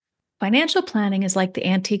Financial planning is like the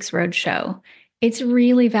Antiques Roadshow. It's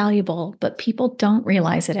really valuable, but people don't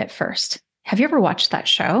realize it at first. Have you ever watched that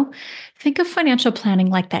show? Think of financial planning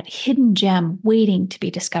like that hidden gem waiting to be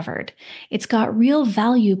discovered. It's got real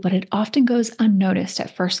value, but it often goes unnoticed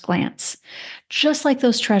at first glance. Just like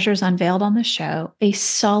those treasures unveiled on the show, a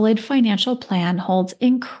solid financial plan holds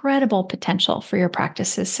incredible potential for your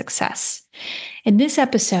practice's success. In this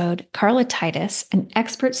episode, Carla Titus, an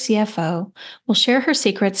expert CFO, will share her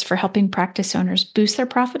secrets for helping practice owners boost their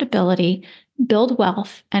profitability, build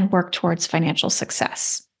wealth, and work towards financial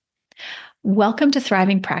success. Welcome to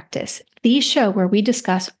Thriving Practice, the show where we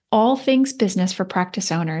discuss all things business for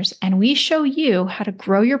practice owners, and we show you how to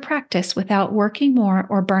grow your practice without working more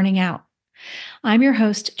or burning out. I'm your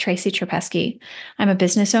host, Tracy Trapesky. I'm a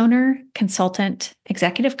business owner, consultant,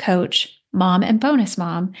 executive coach, mom and bonus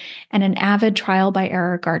mom, and an avid trial by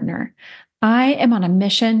error gardener. I am on a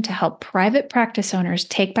mission to help private practice owners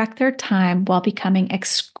take back their time while becoming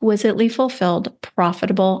exquisitely fulfilled,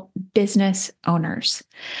 profitable business owners.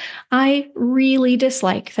 I really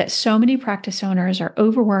dislike that so many practice owners are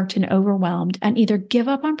overworked and overwhelmed and either give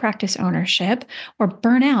up on practice ownership or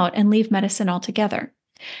burn out and leave medicine altogether.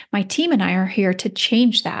 My team and I are here to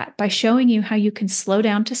change that by showing you how you can slow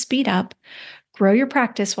down to speed up, grow your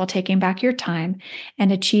practice while taking back your time,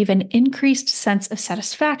 and achieve an increased sense of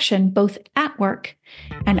satisfaction both at work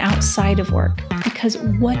and outside of work. Because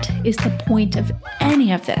what is the point of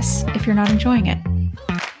any of this if you're not enjoying it?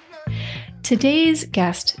 Today's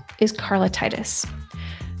guest is Carla Titus.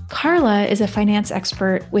 Carla is a finance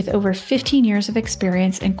expert with over 15 years of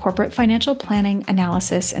experience in corporate financial planning,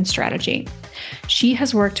 analysis, and strategy. She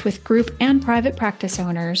has worked with group and private practice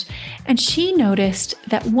owners, and she noticed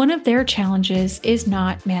that one of their challenges is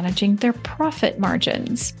not managing their profit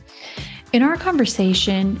margins. In our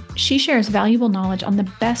conversation, she shares valuable knowledge on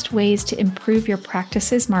the best ways to improve your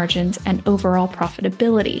practice's margins and overall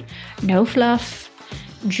profitability. No fluff.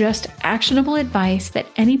 Just actionable advice that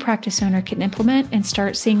any practice owner can implement and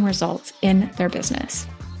start seeing results in their business.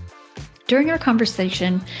 During our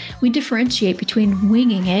conversation, we differentiate between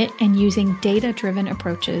winging it and using data-driven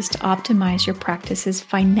approaches to optimize your practice's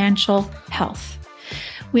financial health.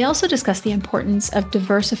 We also discuss the importance of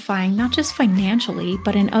diversifying not just financially,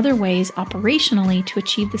 but in other ways operationally to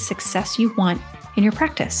achieve the success you want in your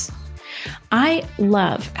practice. I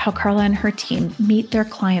love how Carla and her team meet their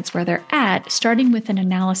clients where they're at, starting with an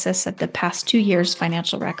analysis of the past 2 years'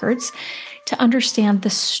 financial records to understand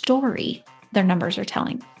the story their numbers are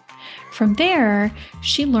telling. From there,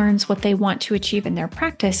 she learns what they want to achieve in their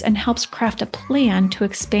practice and helps craft a plan to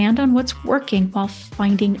expand on what's working while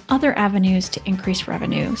finding other avenues to increase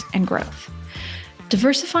revenues and growth.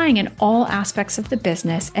 Diversifying in all aspects of the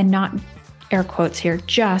business and not air quotes here,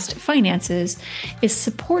 just finances, is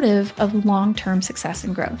supportive of long-term success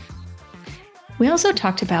and growth. We also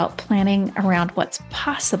talked about planning around what's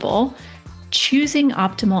possible, choosing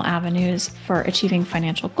optimal avenues for achieving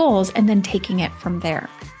financial goals, and then taking it from there.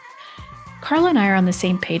 Carla and I are on the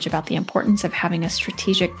same page about the importance of having a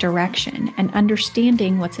strategic direction and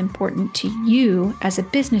understanding what's important to you as a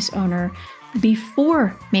business owner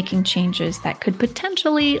before making changes that could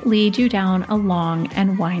potentially lead you down a long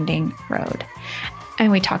and winding road.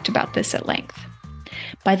 And we talked about this at length.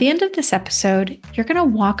 By the end of this episode, you're going to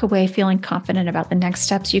walk away feeling confident about the next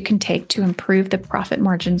steps you can take to improve the profit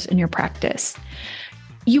margins in your practice.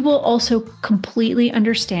 You will also completely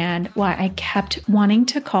understand why I kept wanting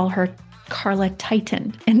to call her Carla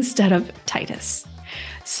Titan instead of Titus.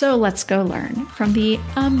 So let's go learn from the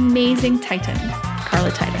amazing Titan,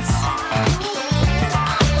 Carla Titus.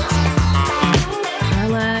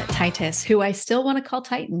 Carla Titus, who I still want to call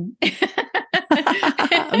Titan.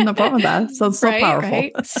 No problem with that. Sounds so powerful.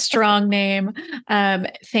 Right? Strong name.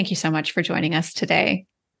 Thank you so much for joining us today.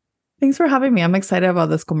 Thanks for having me. I'm excited about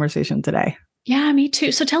this conversation today. Yeah, me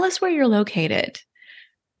too. So tell us where you're located.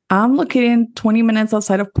 I'm located 20 minutes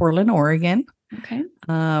outside of Portland, Oregon. Okay.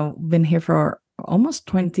 Been here for almost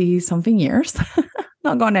 20 something years.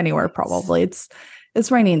 Not going anywhere probably. It's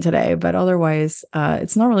raining today, but otherwise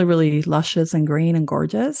it's not really luscious and green and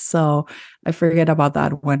gorgeous. So I forget about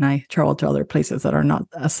that when I travel to other places that are not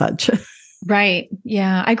as such. Right.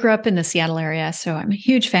 Yeah. I grew up in the Seattle area, so I'm a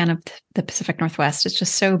huge fan of the Pacific Northwest. It's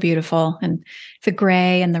just so beautiful. And the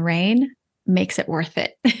gray and the rain makes it worth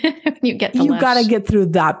it. You got to get through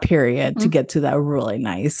that period to get to that really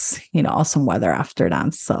nice, awesome weather after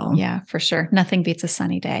that. So yeah, for sure. Nothing beats a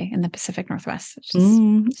sunny day in the Pacific Northwest.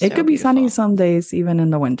 It could be sunny some days, even in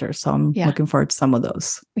the winter. So I'm looking forward to some of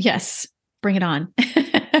those. Yes. Bring it on.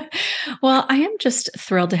 Well, I am just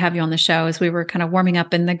thrilled to have you on the show. As we were kind of warming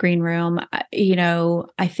up in the green room,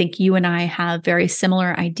 I think you and I have very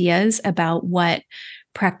similar ideas about what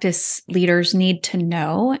practice leaders need to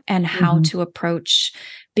know and how Mhm. to approach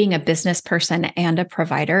being a business person and a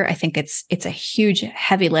provider. I think it's a huge,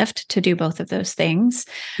 heavy lift to do both of those things.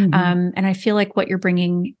 Mhm. And I feel like what you're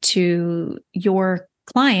bringing to your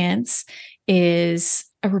clients is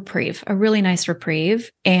a reprieve, a really nice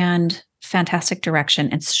reprieve, and fantastic direction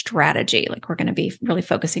and strategy. Like, we're going to be really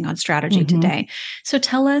focusing on strategy Mhm. today. So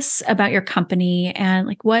tell us about your company and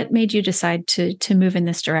like what made you decide to move in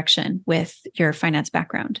this direction with your finance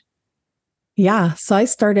background. Yeah. So I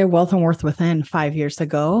started Wealth and Worth Within 5 years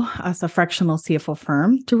ago as a fractional CFO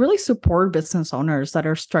firm to really support business owners that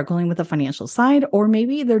are struggling with the financial side, or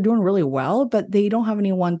maybe they're doing really well, but they don't have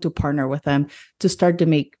anyone to partner with them to start to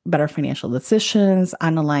make better financial decisions,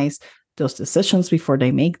 analyze those decisions before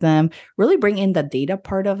they make them, really bring in the data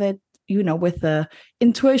part of it, with the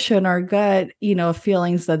intuition or gut,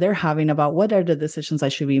 feelings that they're having about what are the decisions I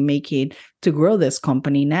should be making to grow this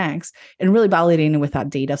company next, and really validating with that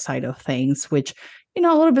data side of things, which a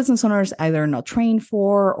lot of business owners either not trained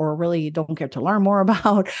for or really don't care to learn more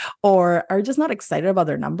about, or are just not excited about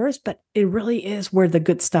their numbers. But it really is where the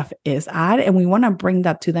good stuff is at. And we want to bring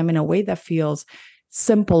that to them in a way that feels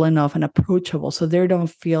simple enough and approachable, so they don't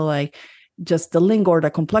feel like just the lingo or the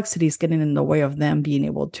complexity is getting in the way of them being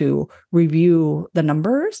able to review the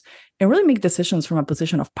numbers and really make decisions from a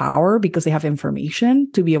position of power, because they have information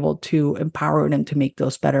to be able to empower them to make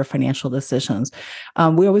those better financial decisions.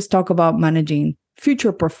 We always talk about managing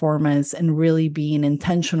future performance and really being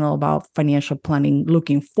intentional about financial planning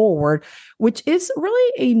looking forward, which is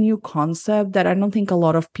really a new concept that I don't think a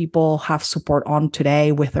lot of people have support on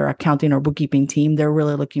today with their accounting or bookkeeping team. They're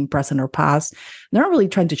really looking present or past. They're not really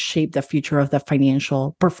trying to shape the future of the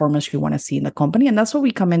financial performance you want to see in the company. And that's what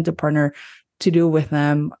we come in to partner to do with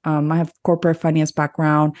them. I have corporate finance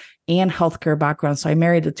background and healthcare background. So I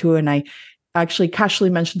married the two, and I actually casually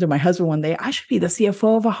mentioned to my husband one day, I should be the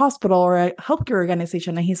CFO of a hospital or a healthcare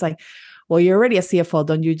organization. And he's like, well, you're already a CFO.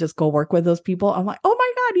 Don't you just go work with those people? I'm like, oh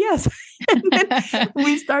my God, yes. And then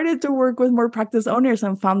we started to work with more practice owners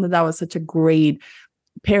and found that that was such a great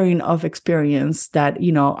pairing of experience that,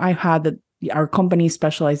 I had that our company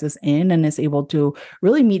specializes in and is able to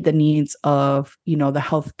really meet the needs of, the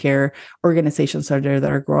healthcare organizations that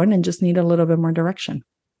are growing and just need a little bit more direction.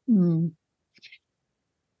 Mm.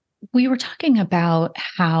 We were talking about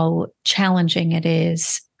how challenging it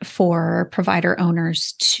is for provider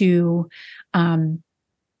owners to,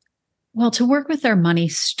 to work with their money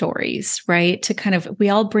stories, right? To kind of, we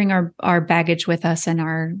all bring our baggage with us and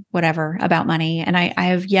our whatever about money. And I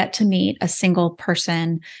have yet to meet a single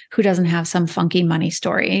person who doesn't have some funky money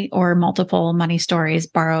story or multiple money stories,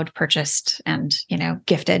 borrowed, purchased, and,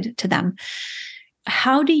 gifted to them.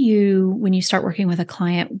 How do you, when you start working with a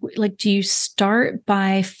client, like, do you start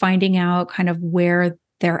by finding out kind of where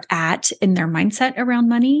they're at in their mindset around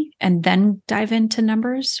money and then dive into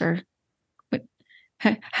numbers? Or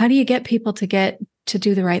how do you get people to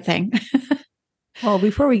do the right thing? Well,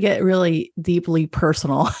 before we get really deeply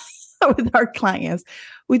personal with our clients,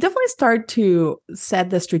 we definitely start to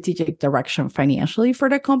set the strategic direction financially for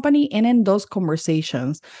the company. And in those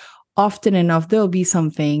conversations, often enough, there'll be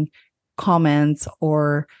something, comments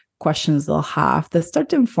or questions they'll have that start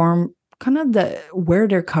to inform kind of where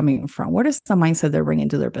they're coming from. What is the mindset they're bringing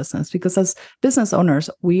to their business? Because as business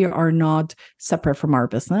owners, we are not separate from our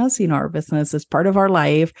business. Our business is part of our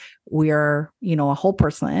life. We are, a whole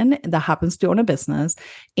person that happens to own a business,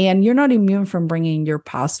 and you're not immune from bringing your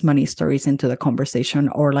past money stories into the conversation,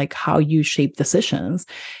 or like how you shape decisions.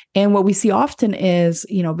 And what we see often is,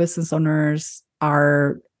 business owners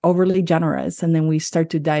are overly generous. And then we start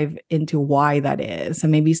to dive into why that is.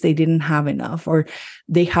 And maybe they didn't have enough, or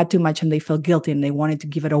they had too much and they felt guilty and they wanted to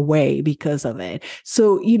give it away because of it.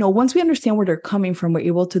 So, once we understand where they're coming from, we're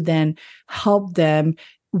able to then help them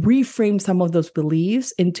reframe some of those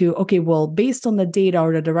beliefs into, okay, well, based on the data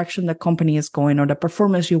or the direction the company is going or the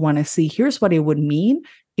performance you want to see, here's what it would mean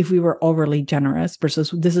if we were overly generous versus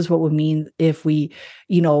this is what would mean if we,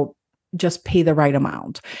 just pay the right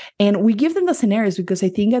amount. And we give them the scenarios because I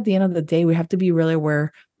think at the end of the day, we have to be really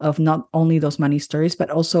aware of not only those money stories, but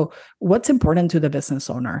also what's important to the business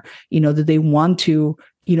owner. Do they want to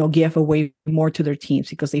give away more to their teams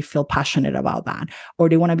because they feel passionate about that, or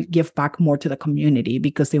they want to give back more to the community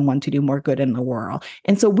because they want to do more good in the world.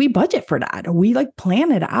 And so we budget for that. We like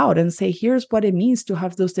plan it out and say, here's what it means to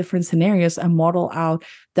have those different scenarios and model out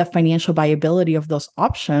the financial viability of those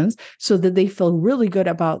options so that they feel really good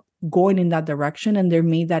about going in that direction and they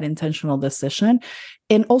made that intentional decision.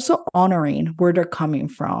 And also honoring where they're coming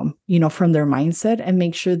from, from their mindset, and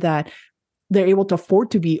make sure that they're able to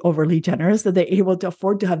afford to be overly generous, that they're able to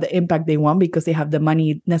afford to have the impact they want because they have the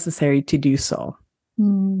money necessary to do so.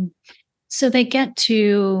 So they get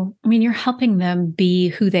to, you're helping them be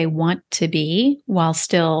who they want to be while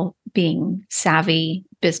still being savvy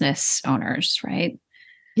business owners, right?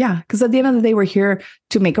 Yeah, because at the end of the day, we're here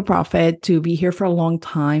to make a profit, to be here for a long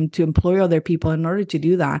time, to employ other people. In order to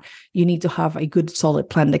do that, you need to have a good, solid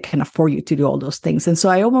plan that can afford you to do all those things. And so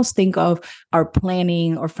I almost think of our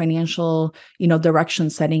planning or financial, direction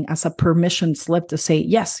setting as a permission slip to say,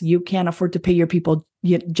 yes, you can afford to pay your people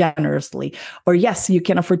generously, or yes, you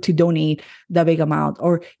can afford to donate the big amount,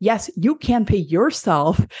 or yes, you can pay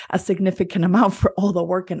yourself a significant amount for all the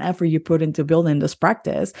work and effort you put into building this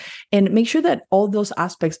practice, and make sure that all those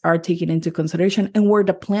aspects are taken into consideration. And where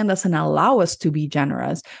the plan doesn't allow us to be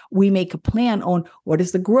generous, we make a plan on what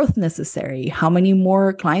is the growth necessary, how many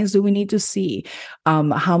more clients do we need to see,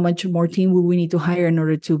 how much more team will we need to hire in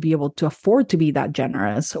order to be able to afford to be that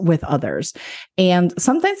generous with others. And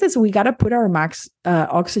sometimes we got to put our max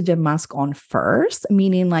oxygen mask on first,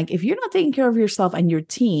 meaning like if you're not taking care of yourself and your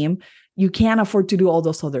team, you can't afford to do all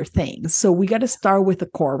those other things. So we got to start with the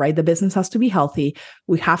core, right? The business has to be healthy.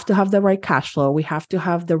 We have to have the right cash flow. We have to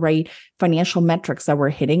have the right financial metrics that we're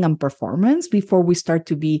hitting on performance before we start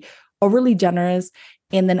to be overly generous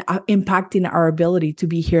and then impacting our ability to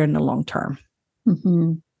be here in the long term.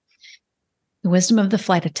 Mm-hmm. The wisdom of the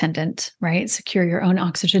flight attendant, right? Secure your own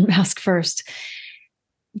oxygen mask first.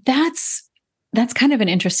 That's kind of an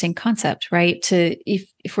interesting concept, right?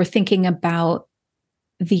 If we're thinking about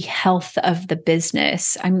the health of the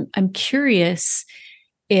business, I'm curious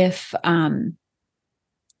if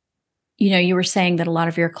you were saying that a lot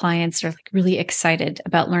of your clients are like really excited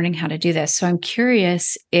about learning how to do this. So I'm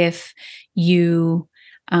curious if you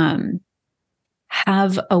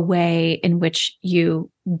have a way in which you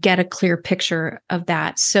get a clear picture of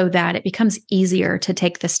that so that it becomes easier to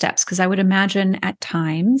take the steps. Because I would imagine at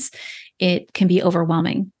times it can be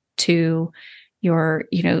overwhelming to your,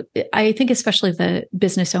 I think especially the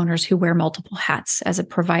business owners who wear multiple hats as a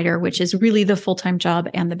provider, which is really the full-time job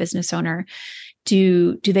and the business owner.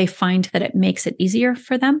 Do they find that it makes it easier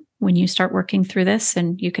for them when you start working through this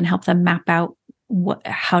and you can help them map out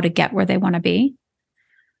how to get where they want to be?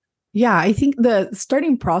 Yeah, I think the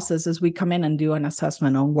starting process is we come in and do an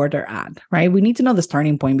assessment on where they're at, right? We need to know the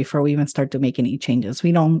starting point before we even start to make any changes.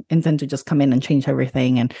 We don't intend to just come in and change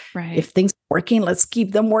everything. And if things are working, let's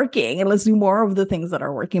keep them working and let's do more of the things that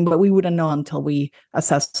are working. But we wouldn't know until we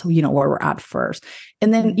assess, where we're at first.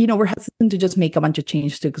 And then, we're hesitant to just make a bunch of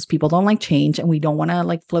changes too, because people don't like change and we don't want to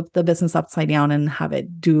like flip the business upside down and have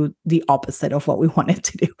it do the opposite of what we want it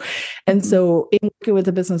to do. And so in working with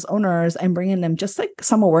the business owners, I'm bringing them just like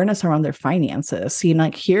some awareness around their finances, seeing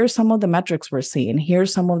like, here's some of the metrics we're seeing,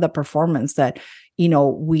 here's some of the performance that,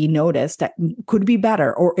 we noticed that could be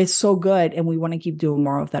better or is so good. And we want to keep doing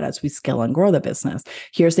more of that as we scale and grow the business.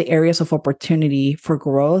 Here's the areas of opportunity for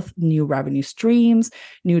growth, new revenue streams,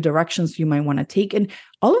 new directions you might want to take. And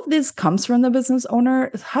all of this comes from the business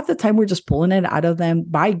owner. Half the time we're just pulling it out of them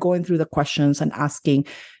by going through the questions and asking,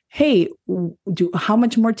 hey, how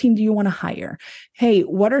much more team do you want to hire? Hey,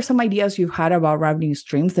 what are some ideas you've had about revenue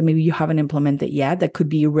streams that maybe you haven't implemented yet that could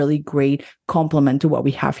be a really great complement to what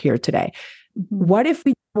we have here today? What if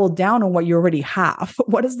we double down on what you already have?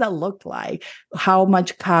 What does that look like? How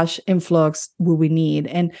much cash influx will we need?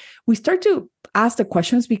 And we start to ask the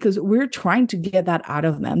questions because we're trying to get that out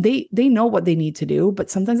of them. They know what they need to do,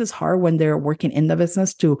 but sometimes it's hard when they're working in the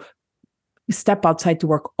business to step outside to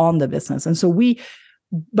work on the business. And so we,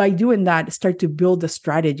 by doing that, start to build a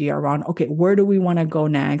strategy around, okay, where do we want to go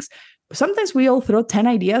next? Sometimes we'll throw 10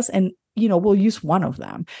 ideas and we'll use one of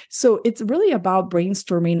them. So it's really about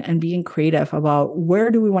brainstorming and being creative about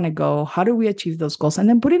where do we want to go? How do we achieve those goals? And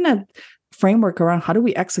then putting a framework around how do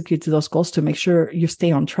we execute to those goals to make sure you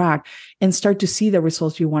stay on track and start to see the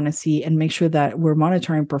results you want to see and make sure that we're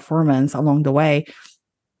monitoring performance along the way.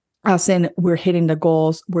 As in, we're hitting the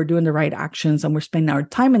goals, we're doing the right actions, and we're spending our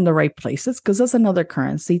time in the right places, because that's another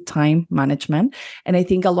currency, time management. And I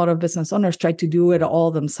think a lot of business owners try to do it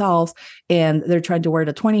all themselves, and they're trying to wear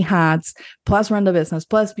the 20 hats, plus run the business,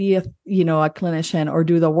 plus be a clinician or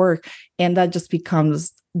do the work. And that just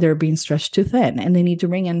becomes they're being stretched too thin and they need to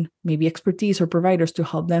bring in maybe expertise or providers to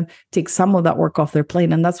help them take some of that work off their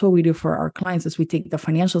plate. And that's what we do for our clients is we take the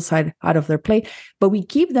financial side out of their plate, but we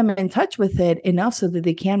keep them in touch with it enough so that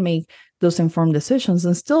they can make those informed decisions,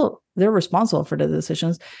 and still they're responsible for the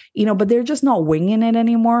decisions, but they're just not winging it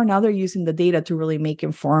anymore. Now they're using the data to really make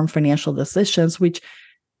informed financial decisions, which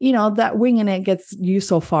that winging it gets you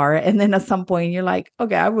so far. And then at some point you're like,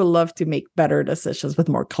 okay, I would love to make better decisions with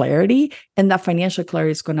more clarity. And that financial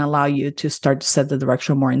clarity is going to allow you to start to set the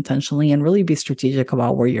direction more intentionally and really be strategic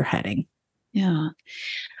about where you're heading. Yeah.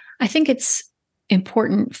 I think it's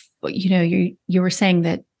important, you were saying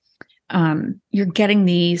that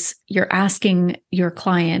you're asking your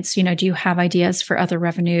clients, do you have ideas for other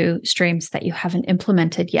revenue streams that you haven't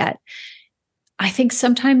implemented yet? I think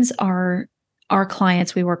sometimes our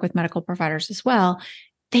clients, we work with medical providers as well,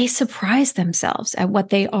 they surprise themselves at what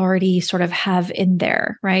they already sort of have in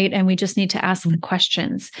there, right? And we just need to ask the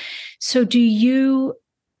questions. So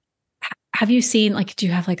have you seen, do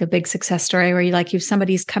you have a big success story where you've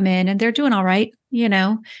somebody's come in and they're doing all right,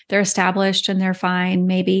 they're established and they're fine,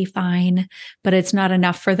 maybe fine, but it's not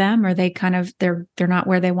enough for them, or they're not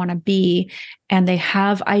where they want to be, and they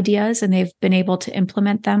have ideas and they've been able to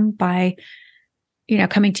implement them by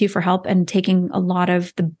coming to you for help and taking a lot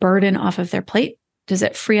of the burden off of their plate? Does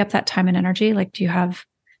it free up that time and energy? Do you have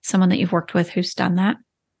someone that you've worked with who's done that?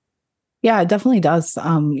 Yeah, it definitely does.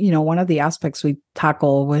 One of the aspects we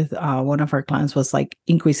tackle with one of our clients was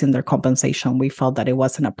increasing their compensation. We felt that it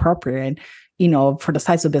wasn't appropriate, for the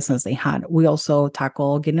size of business they had. We also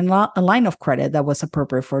tackle getting a line of credit that was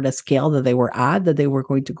appropriate for the scale that they were at, that they were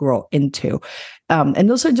going to grow into. And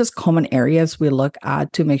those are just common areas we look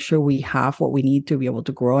at to make sure we have what we need to be able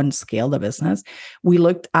to grow and scale the business. We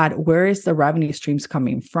looked at where is the revenue streams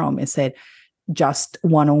coming from? Is it just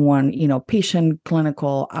one-on-one, patient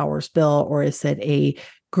clinical hours bill, or is it a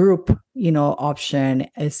group, option?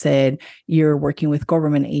 Is it you're working with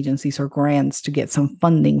government agencies or grants to get some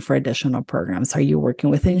funding for additional programs? Are you working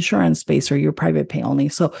with insurance space, or you're private pay only?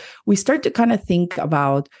 So we start to kind of think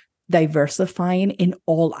about diversifying in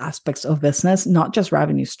all aspects of business, not just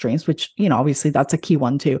revenue streams, which, obviously that's a key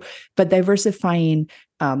one too, but diversifying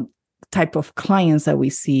type of clients that we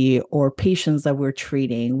see or patients that we're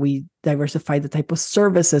treating. We diversify the type of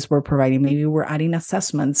services we're providing. Maybe we're adding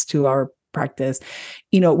assessments to our practice.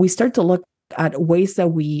 We start to look at ways that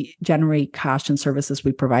we generate cash and services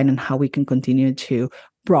we provide and how we can continue to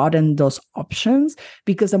broaden those options,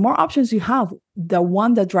 because the more options you have, the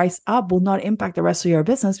one that dries up will not impact the rest of your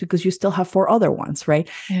business because you still have 4 other ones, right?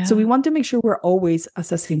 Yeah. So we want to make sure we're always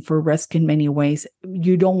assessing for risk in many ways.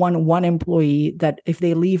 You don't want one employee that if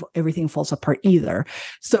they leave, everything falls apart either.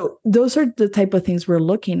 So those are the type of things we're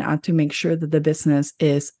looking at to make sure that the business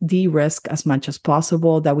is de-risked as much as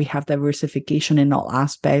possible, that we have diversification in all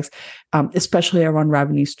aspects, especially around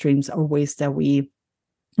revenue streams or ways that we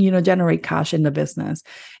generate cash in the business.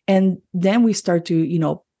 And then we start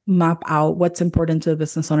to, map out what's important to the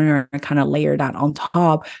business owner and kind of layer that on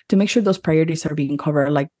top to make sure those priorities are being covered.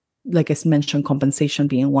 Like I mentioned, compensation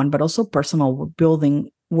being one, but also personal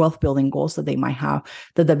wealth building goals that they might have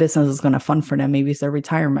that the business is going to fund for them. Maybe it's their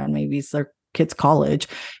retirement, maybe it's their kids' college,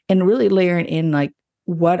 and really layering in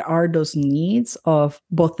what are those needs of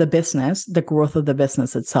both the business, the growth of the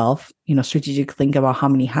business itself, strategic think about how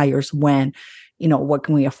many hires, when, what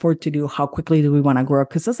can we afford to do? How quickly do we want to grow?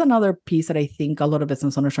 Because that's another piece that I think a lot of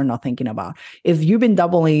business owners are not thinking about. If you've been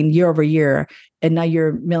doubling year over year and now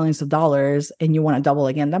you're millions of dollars and you want to double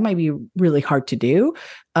again, that might be really hard to do.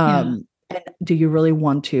 And do you really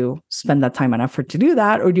want to spend that time and effort to do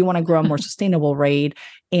that? Or do you want to grow a more sustainable rate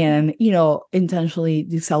and, intentionally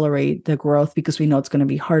decelerate the growth because we know it's going to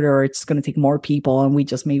be harder, or it's going to take more people, and we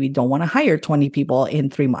just maybe don't want to hire 20 people in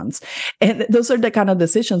 3 months. And those are the kind of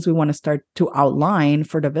decisions we want to start to outline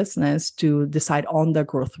for the business to decide on the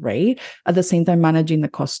growth rate, at the same time managing the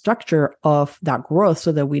cost structure of that growth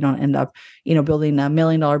so that we don't end up, building $1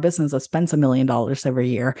 million business that spends $1 million every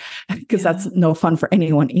year, because that's no fun for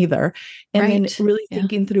anyone either. And then really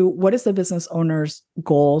thinking through what is the business owner's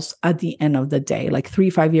goals at the end of the day,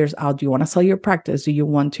 3-5 years out. Do you want to sell your practice? Do you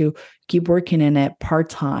want to keep working in it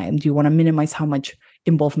part-time? Do you want to minimize how much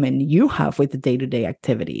involvement you have with the day-to-day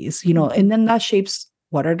activities? And then that shapes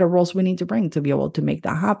what are the roles we need to bring to be able to make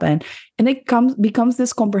that happen. And it becomes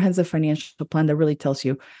this comprehensive financial plan that really tells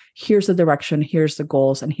you, here's the direction, here's the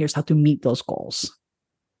goals, and here's how to meet those goals.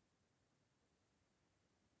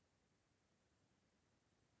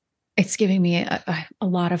 It's giving me a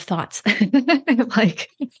lot of thoughts,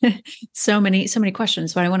 so many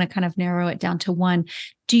questions, but I want to kind of narrow it down to one.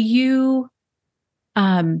 Do you,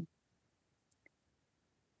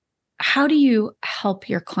 how do you help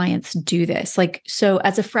your clients do this? Like, so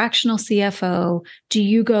as a fractional CFO, do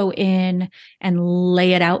you go in and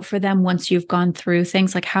lay it out for them once you've gone through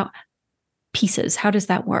things like how does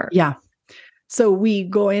that work? Yeah. So we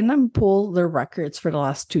go in and pull the records for the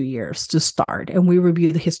last 2 years to start, and we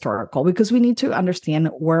review the historical because we need to understand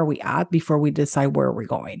where we at before we decide where we're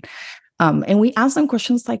going. And we ask them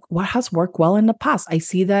questions like, what has worked well in the past? I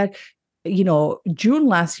see that, June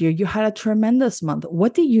last year, you had a tremendous month.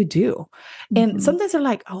 What did you do? And sometimes they're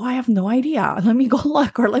like, oh, I have no idea. Let me go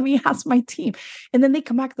look, or let me ask my team. And then they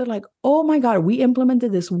come back, they're like, oh my God, we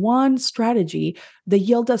implemented this one strategy that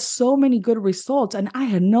yielded us so many good results. And I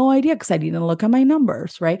had no idea because I didn't look at my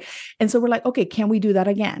numbers, right? And so we're like, okay, can we do that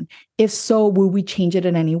again? If so, will we change it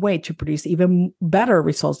in any way to produce even better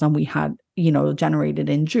results than we had, generated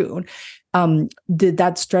in June? Did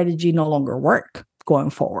that strategy no longer work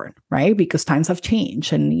going forward, right? Because times have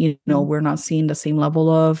changed and, we're not seeing the same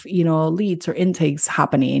level of, leads or intakes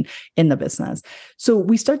happening in the business. So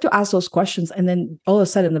we start to ask those questions, and then all of a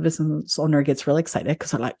sudden the business owner gets really excited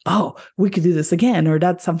because they're like, oh, we could do this again, or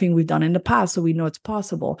that's something we've done in the past. So we know it's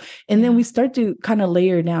possible. And then we start to kind of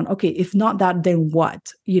layer down, okay, if not that, then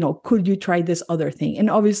what? Could you try this other thing?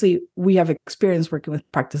 And obviously we have experience working with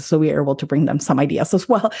practices, so we are able to bring them some ideas as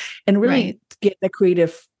well and really get the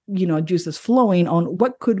creative juices flowing on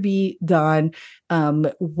what could be done,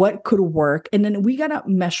 what could work. And then we got to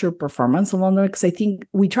measure performance along there, because I think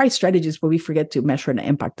we try strategies, but we forget to measure the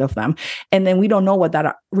impact of them. And then we don't know what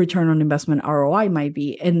that return on investment ROI might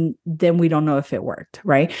be. And then we don't know if it worked,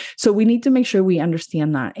 right? So we need to make sure we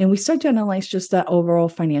understand that. And we start to analyze just the overall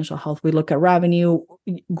financial health. We look at revenue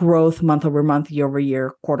growth month over month, year over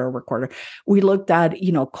year, quarter over quarter. We looked at,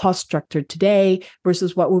 cost structure today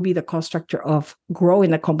versus what would be the cost structure of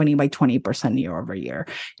growing the company by 20% year over year.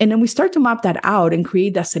 And then we start to map that out and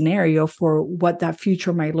create that scenario for what that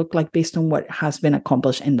future might look like based on what has been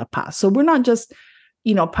accomplished in the past. So we're not just,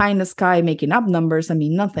 pie in the sky, making up numbers. I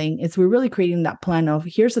mean, nothing. We're really creating that plan of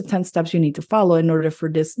here's the 10 steps you need to follow in order for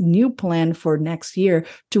this new plan for next year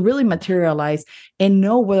to really materialize, and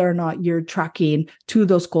know whether or not you're tracking to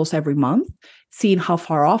those goals every month. Seeing how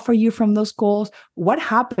far off are you from those goals? What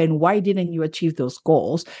happened? Why didn't you achieve those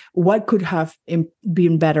goals? What could have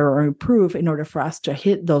been better or improved in order for us to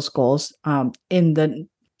hit those goals in the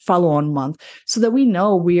follow-on month, so that we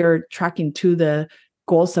know we are tracking to the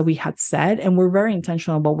goals that we had set, and we're very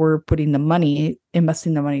intentional about where we're putting the money,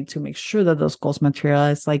 investing the money to make sure that those goals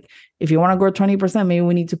materialize. Like, if you want to grow 20%, maybe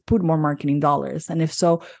we need to put more marketing dollars. And if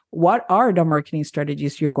so, what are the marketing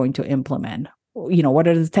strategies you're going to implement? What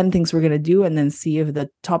are the 10 things we're going to do? And then see if the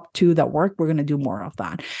top 2 that work, we're going to do more of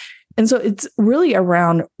that. And so it's really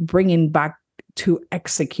around bringing back to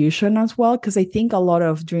execution as well, because I think a lot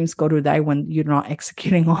of dreams go to die when you're not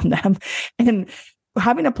executing on them. And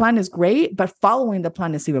having a plan is great, but following the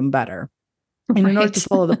plan is even better. And in order to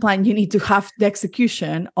follow the plan, you need to have the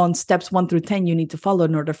execution on steps 1 through 10 you need to follow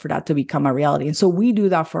in order for that to become a reality. And so we do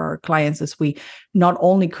that for our clients, as we not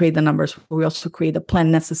only create the numbers, but we also create the plan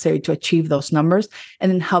necessary to achieve those numbers, and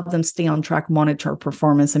then help them stay on track, monitor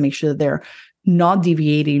performance, and make sure that they're not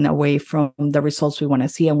deviating away from the results we want to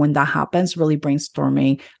see. And when that happens, really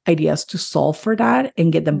brainstorming ideas to solve for that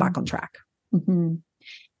and get them back on track. Mm-hmm.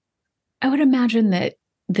 I would imagine that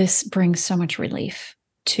this brings so much relief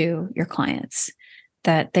to your clients,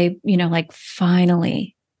 that they,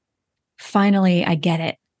 finally, I get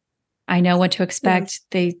it. I know what to expect.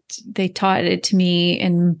 Yes. They taught it to me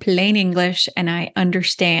in plain English, and I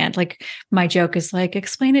understand. Like, my joke is like,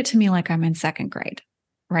 explain it to me like I'm in second grade,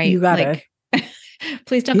 right? You got it.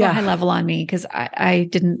 Please don't go high level on me, because I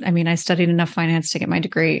studied enough finance to get my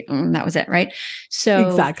degree, and that was it, right? So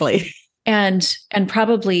exactly. And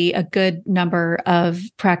probably a good number of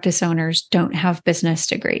practice owners don't have business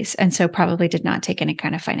degrees, and so probably did not take any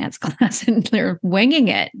kind of finance class, and they're winging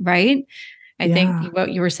it, right? I think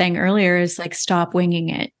what you were saying earlier is like, stop winging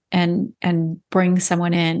it and bring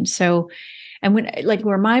someone in. So, and when, like,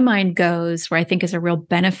 where my mind goes, where I think is a real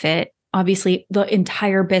benefit, obviously the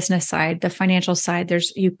entire business side, the financial side,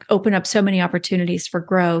 you open up so many opportunities for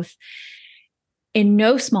growth, in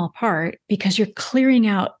no small part because you're clearing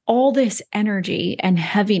out all this energy and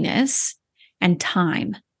heaviness and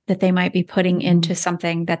time that they might be putting into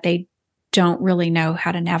something that they don't really know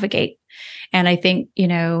how to navigate. And I think,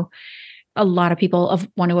 a lot of people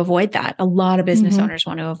want to avoid that. A lot of business owners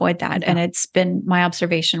want to avoid that. And it's been my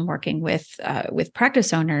observation working with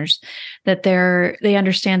practice owners that they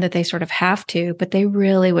understand that they sort of have to, but they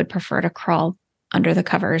really would prefer to crawl under the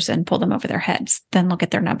covers and pull them over their heads than look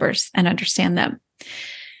at their numbers and understand them.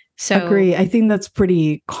 So agree. I think that's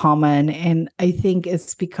pretty common. And I think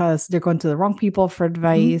it's because they're going to the wrong people for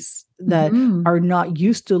advice. that are not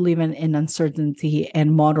used to living in uncertainty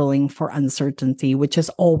and modeling for uncertainty, which is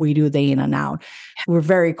all we do day in and out. We're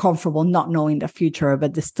very comfortable not knowing the future,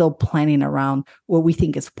 but they're still planning around what we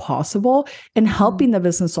think is possible and helping the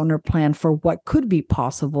business owner plan for what could be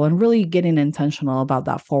possible and really getting intentional about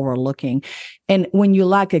that forward looking. And when you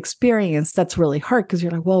lack experience, that's really hard because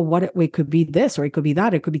you're like, well, it could be this, or it could be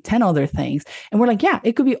that, it could be 10 other things. And we're like, yeah,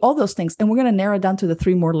 it could be all those things. And we're going to narrow it down to the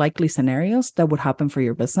 3 more likely scenarios that would happen for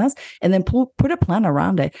your business, and then put a plan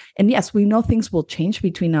around it. And yes, we know things will change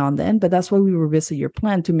between now and then, but that's why we revisit your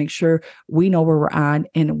plan to make sure we know where we're at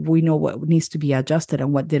and we know what needs to be adjusted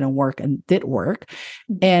and what didn't work and did work.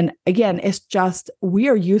 And again, it's just, we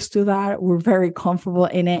are used to that. We're very comfortable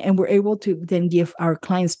in it, and we're able to then give our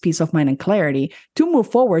clients peace of mind and clarity to move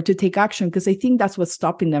forward, to take action. Because I think that's what's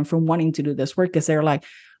stopping them from wanting to do this work, because they're like,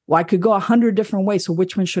 well, I could go 100 different ways. So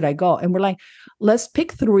which one should I go? And we're like, let's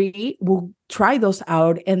pick 3. We'll try those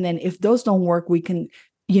out. And then if those don't work, we can,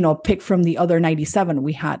 pick from the other 97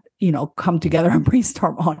 we had, come together and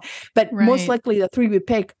brainstorm on. But most likely the 3 we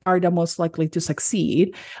pick are the most likely to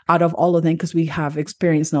succeed out of all of them, because we have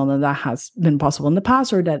experience now that has been possible in the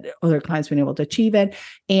past, or that other clients been able to achieve it.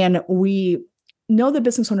 And we know the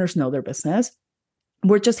business owners know their business.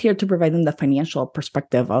 We're just here to provide them the financial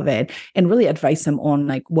perspective of it and really advise them on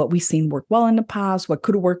like what we've seen work well in the past, what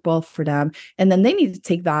could work well for them. And then they need to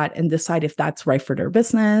take that and decide if that's right for their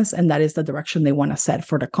business and that is the direction they want to set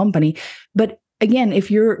for the company. But again, if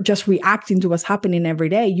you're just reacting to what's happening every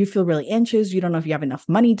day, you feel really anxious. You don't know if you have enough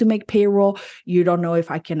money to make payroll. You don't know if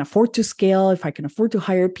I can afford to scale, if I can afford to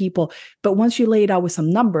hire people. But once you lay it out with some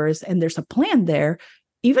numbers and there's a plan there,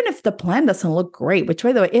 even if the plan doesn't look great, which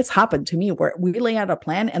by the way, it's happened to me where we lay out a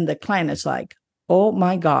plan and the client is like, oh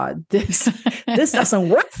my God, this doesn't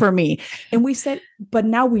work for me. And we said, but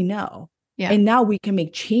now we know. Yeah. And now we can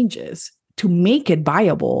make changes to make it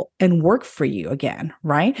viable and work for you again,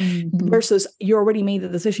 right? Versus you already made the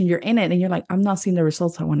decision, you're in it and you're like, I'm not seeing the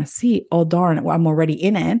results I want to see. Oh, darn, I'm already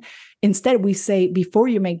in it. Instead, we say, before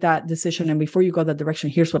you make that decision and before you go that direction,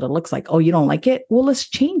 here's what it looks like. Oh, you don't like it? Well, let's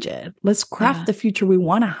change it. Let's craft the future we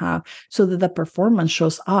want to have so that the performance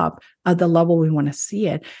shows up at the level we want to see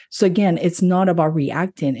it. So again, it's not about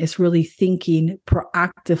reacting. It's really thinking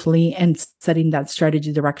proactively and setting that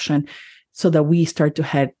strategy direction so that we start to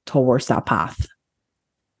head towards that path.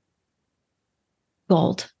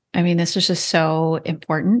 Gold. I mean, this is just so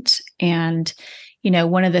important. And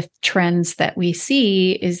one of the trends that we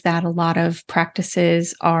see is that a lot of private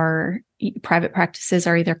practices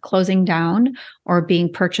are either closing down or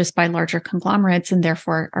being purchased by larger conglomerates and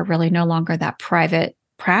therefore are really no longer that private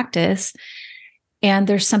practice. And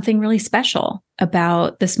there's something really special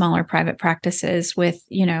about the smaller private practices with,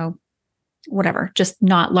 whatever, just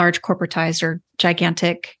not large corporatized or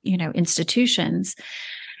gigantic, institutions.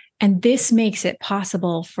 And this makes it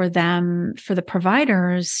possible for the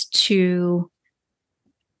providers to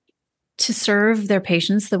serve their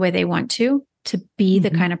patients the way they want to be the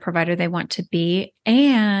kind of provider they want to be.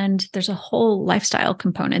 And there's a whole lifestyle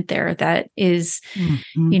component there that is,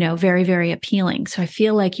 very, very appealing. So I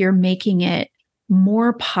feel like you're making it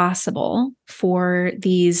more possible for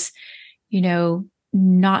these,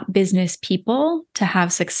 not business people to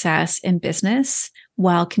have success in business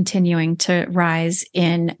while continuing to rise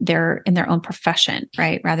in their own profession,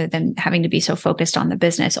 right? Rather than having to be so focused on the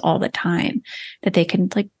business all the time, that they can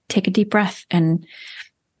like take a deep breath and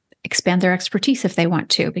expand their expertise if they want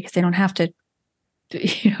to, because they don't have to,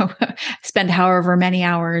 spend however many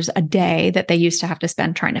hours a day that they used to have to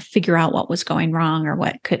spend trying to figure out what was going wrong or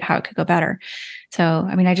how it could go better. So,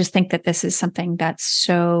 I mean, I just think that this is something that's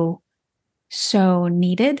so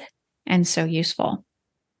needed and so useful.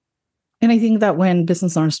 And I think that when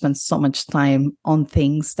business owners spend so much time on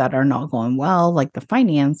things that are not going well, like the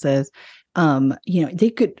finances, they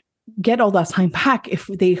could get all that time back if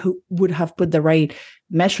they would have put the right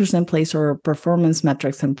measures in place or performance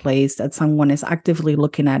metrics in place that someone is actively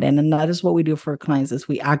looking at. And that is what we do for clients, is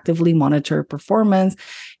we actively monitor performance.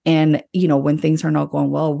 And, when things are not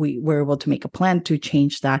going well, we're able to make a plan to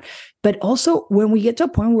change that. But also when we get to a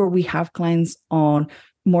point where we have clients on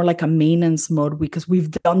more like a maintenance mode, because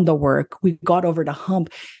we've done the work, we got over the hump,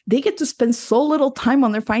 they get to spend so little time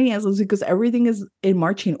on their finances because everything is in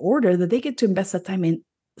marching order, that they get to invest that time in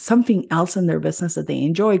something else in their business that they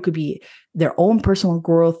enjoy. It could be their own personal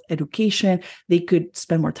growth, education. They could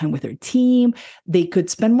spend more time with their team. They could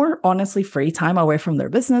spend more, honestly, free time away from their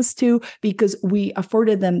business too, because we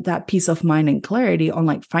afforded them that peace of mind and clarity on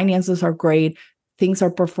like finances are great, things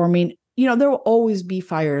are performing there will always be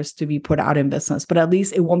fires to be put out in business, but at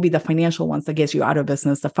least it won't be the financial ones that gets you out of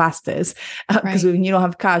business the fastest. Because when you don't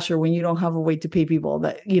have cash or when you don't have a way to pay people,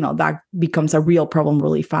 that becomes a real problem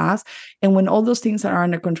really fast. And when all those things are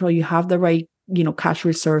under control, you have the right cash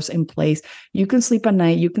reserves in place, you can sleep at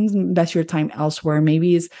night, you can invest your time elsewhere.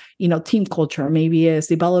 Maybe it's, team culture, maybe it's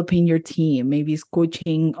developing your team, maybe it's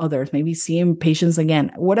coaching others, maybe seeing patients again,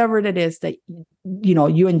 whatever it is that,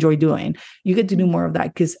 you enjoy doing, you get to do more of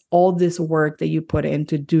that because all this work that you put in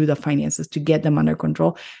to do the finances, to get them under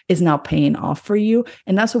control is now paying off for you.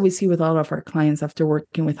 And that's what we see with a lot of our clients after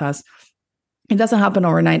working with us. It doesn't happen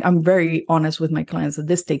overnight. I'm very honest with my clients that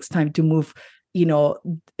this takes time to move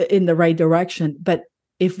in the right direction. But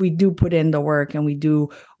if we do put in the work and we do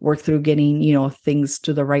work through getting, things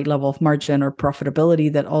to the right level of margin or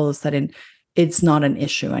profitability, that all of a sudden it's not an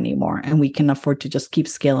issue anymore. And we can afford to just keep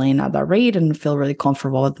scaling at that rate and feel really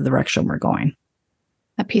comfortable with the direction we're going.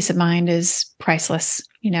 That peace of mind is priceless.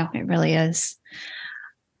 It really is.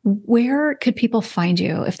 Where could people find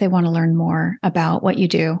you if they want to learn more about what you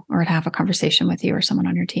do or to have a conversation with you or someone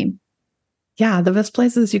on your team? Yeah, the best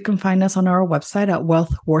place is you can find us on our website at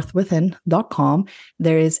wealthworthwithin.com.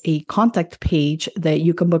 There is a contact page that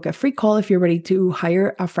you can book a free call if you're ready to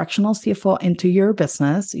hire a fractional CFO into your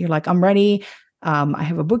business. You're like, I'm ready. I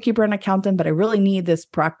have a bookkeeper and accountant, but I really need this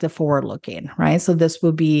proactive forward looking, right? So this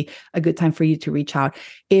will be a good time for you to reach out.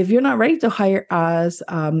 If you're not ready to hire us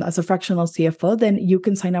as a fractional CFO, then you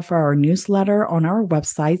can sign up for our newsletter on our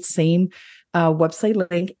website, same website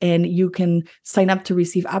link, and you can sign up to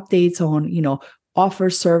receive updates on, offer,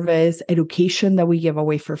 service, education that we give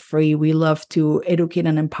away for free. We love to educate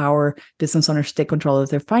and empower business owners to take control of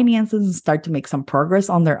their finances and start to make some progress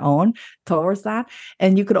on their own towards that.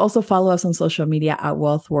 And you could also follow us on social media at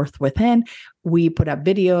Wealth Worth Within. We put up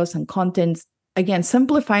videos and content, again,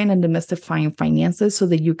 simplifying and demystifying finances so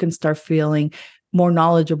that you can start feeling more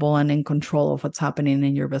knowledgeable and in control of what's happening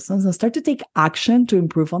in your business and start to take action to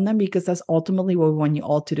improve on them, because that's ultimately what we want you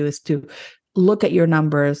all to do, is to look at your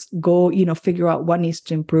numbers, go, figure out what needs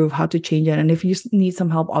to improve, how to change it. And if you need some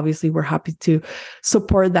help, obviously we're happy to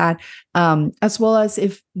support that. As well as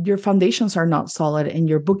if your foundations are not solid and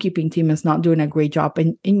your bookkeeping team is not doing a great job,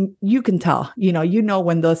 and you can tell,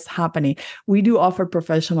 when that's happening. We do offer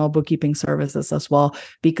professional bookkeeping services as well,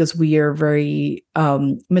 because we are very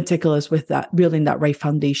meticulous with that, building that right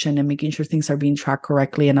foundation and making sure things are being tracked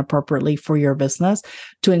correctly and appropriately for your business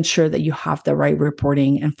to ensure that you have the right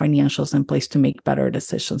reporting and financials in place to make better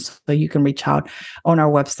decisions. So you can reach out on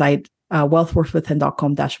our website,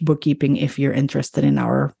 wealthworthwithin.com/bookkeeping if you're interested in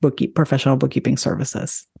our professional bookkeeping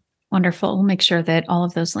services. Wonderful. We'll make sure that all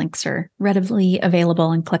of those links are readily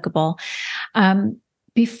available and clickable.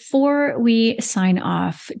 Before we sign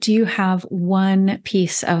off, do you have one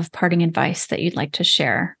piece of parting advice that you'd like to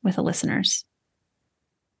share with the listeners?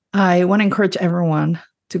 I want to encourage everyone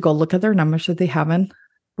to go look at their numbers if they haven't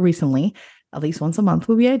recently. At least once a month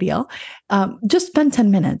would be ideal. Just spend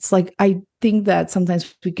 10 minutes. I think that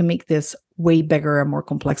sometimes we can make this way bigger and more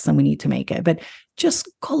complex than we need to make it. But just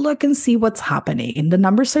go look and see what's happening. And the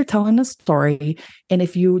numbers are telling a story. And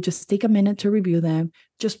if you just take a minute to review them,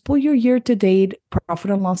 just pull your year-to-date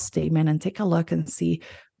profit and loss statement and take a look and see,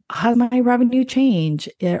 how my revenue change?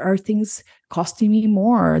 Are things costing me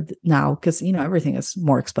more now? Because, everything is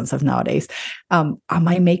more expensive nowadays. Am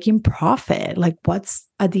I making profit? What's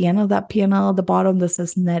at the end of that P&L at the bottom that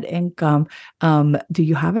says net income? Do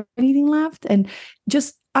you have anything left? And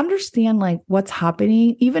just understand what's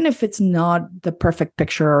happening, even if it's not the perfect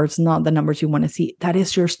picture or it's not the numbers you want to see. That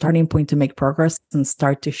is your starting point to make progress and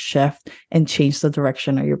start to shift and change the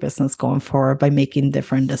direction of your business going forward by making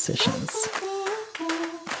different decisions.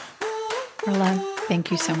 Carla, thank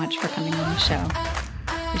you so much for coming on the show.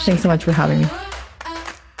 Thanks so much for having me.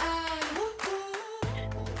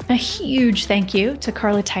 A huge thank you to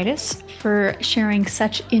Carla Titus for sharing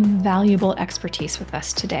such invaluable expertise with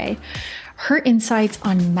us today. Her insights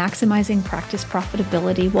on maximizing practice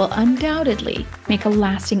profitability will undoubtedly make a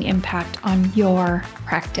lasting impact on your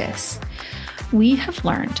practice. We have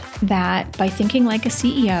learned that by thinking like a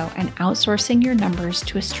CEO and outsourcing your numbers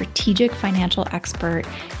to a strategic financial expert,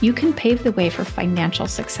 you can pave the way for financial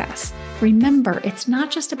success. Remember, it's not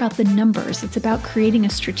just about the numbers, it's about creating a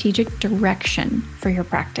strategic direction for your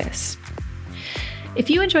practice. If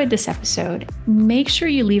you enjoyed this episode, make sure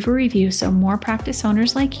you leave a review so more practice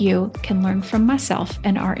owners like you can learn from myself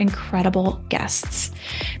and our incredible guests.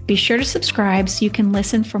 Be sure to subscribe so you can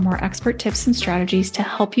listen for more expert tips and strategies to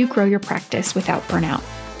help you grow your practice without burnout.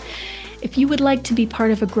 If you would like to be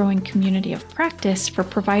part of a growing community of practice for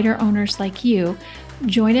provider owners like you,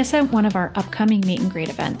 Join us at one of our upcoming meet and greet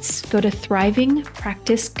events. Go to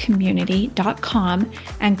thrivingpracticecommunity.com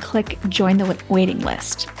and click Join the Waiting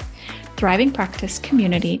List.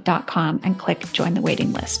 thrivingpracticecommunity.com and click Join the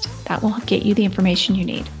Waiting List. That will get you the information you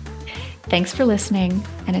need. Thanks for listening,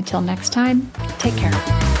 and until next time, take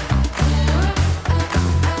care.